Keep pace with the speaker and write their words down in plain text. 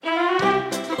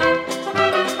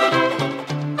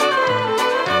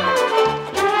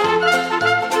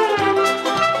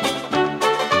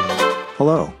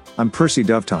I'm Percy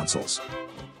Dovetonsils.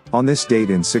 On this date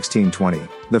in 1620,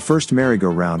 the first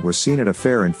merry-go-round was seen at a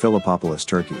fair in Philippopolis,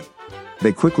 Turkey.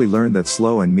 They quickly learned that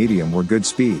slow and medium were good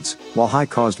speeds, while high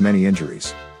caused many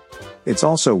injuries. It's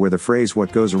also where the phrase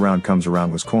 "what goes around comes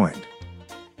around" was coined.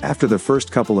 After the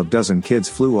first couple of dozen kids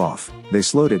flew off, they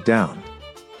slowed it down.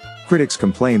 Critics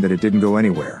complained that it didn't go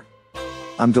anywhere.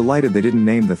 I'm delighted they didn't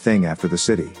name the thing after the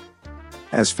city.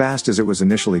 As fast as it was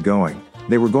initially going,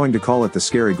 they were going to call it the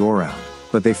Scary Go-Round,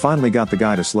 but they finally got the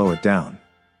guy to slow it down.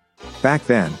 Back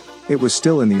then, it was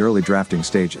still in the early drafting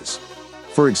stages.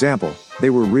 For example, they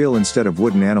were real instead of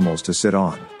wooden animals to sit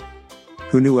on.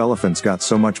 Who knew elephants got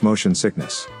so much motion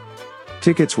sickness?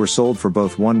 Tickets were sold for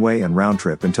both one-way and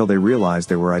round-trip until they realized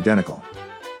they were identical.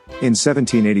 In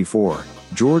 1784,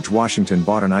 George Washington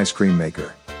bought an ice cream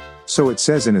maker. So it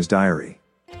says in his diary.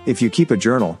 If you keep a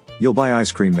journal, you'll buy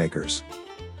ice cream makers.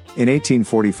 In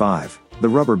 1845, the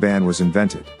rubber band was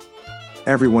invented.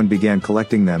 Everyone began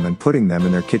collecting them and putting them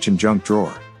in their kitchen junk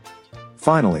drawer.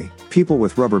 Finally, people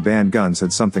with rubber band guns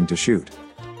had something to shoot.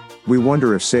 We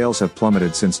wonder if sales have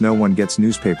plummeted since no one gets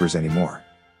newspapers anymore.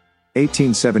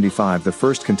 1875, the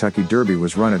first Kentucky Derby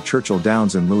was run at Churchill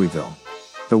Downs in Louisville.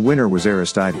 The winner was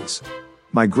Aristides.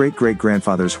 My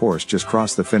great-great-grandfather's horse just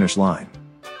crossed the finish line.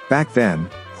 Back then,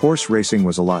 horse racing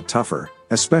was a lot tougher,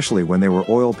 especially when they were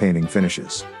oil painting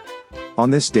finishes.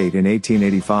 On this date in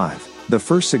 1885, the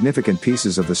first significant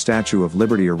pieces of the Statue of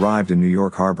Liberty arrived in New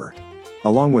York Harbor.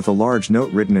 Along with a large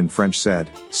note written in French said,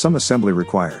 "Some assembly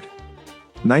required."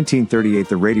 1938,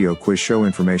 the radio quiz show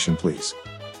Information Please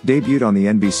debuted on the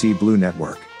NBC Blue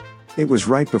Network. It was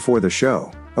right before the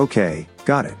show. Okay,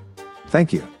 got it.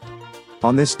 Thank you.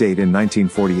 On this date in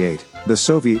 1948, the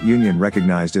Soviet Union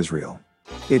recognized Israel.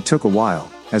 It took a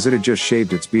while, as it had just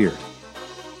shaved its beard.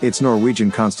 It's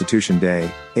Norwegian Constitution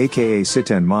Day, aka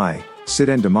 17. Mai,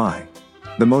 17. Mai.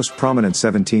 The most prominent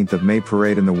 17th of May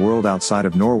parade in the world outside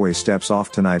of Norway steps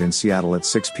off tonight in Seattle at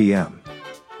 6 p.m.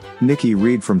 Nikki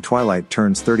Reed from Twilight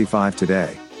turns 35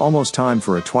 today, almost time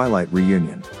for a Twilight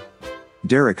reunion.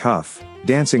 Derek Hough,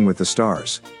 Dancing with the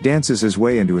Stars, dances his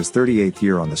way into his 38th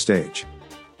year on the stage.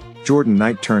 Jordan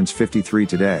Knight turns 53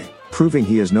 today, proving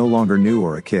he is no longer new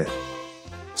or a kid.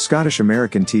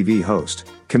 Scottish-American TV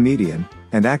host, comedian,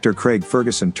 and actor Craig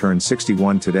Ferguson turned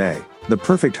 61 today, the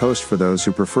perfect host for those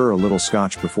who prefer a little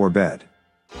scotch before bed.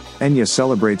 Enya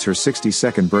celebrates her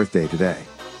 62nd birthday today.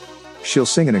 She'll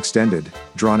sing an extended,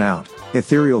 drawn-out,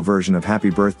 ethereal version of Happy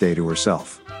Birthday to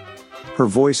herself. Her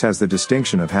voice has the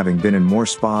distinction of having been in more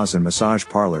spas and massage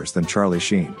parlors than Charlie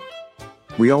Sheen.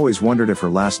 We always wondered if her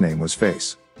last name was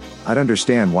Face. I'd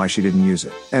understand why she didn't use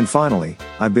it. And finally,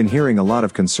 I've been hearing a lot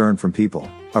of concern from people,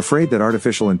 afraid that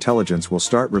artificial intelligence will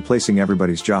start replacing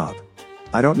everybody's job.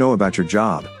 I don't know about your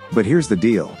job, but here's the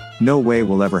deal, no way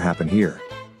will ever happen here.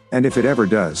 And if it ever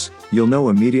does, you'll know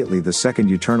immediately the second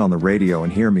you turn on the radio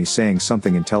and hear me saying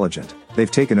something intelligent.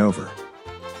 They've taken over.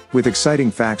 With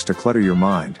exciting facts to clutter your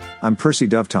mind, I'm Percy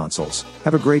Dovetonsils.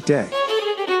 Have a great day.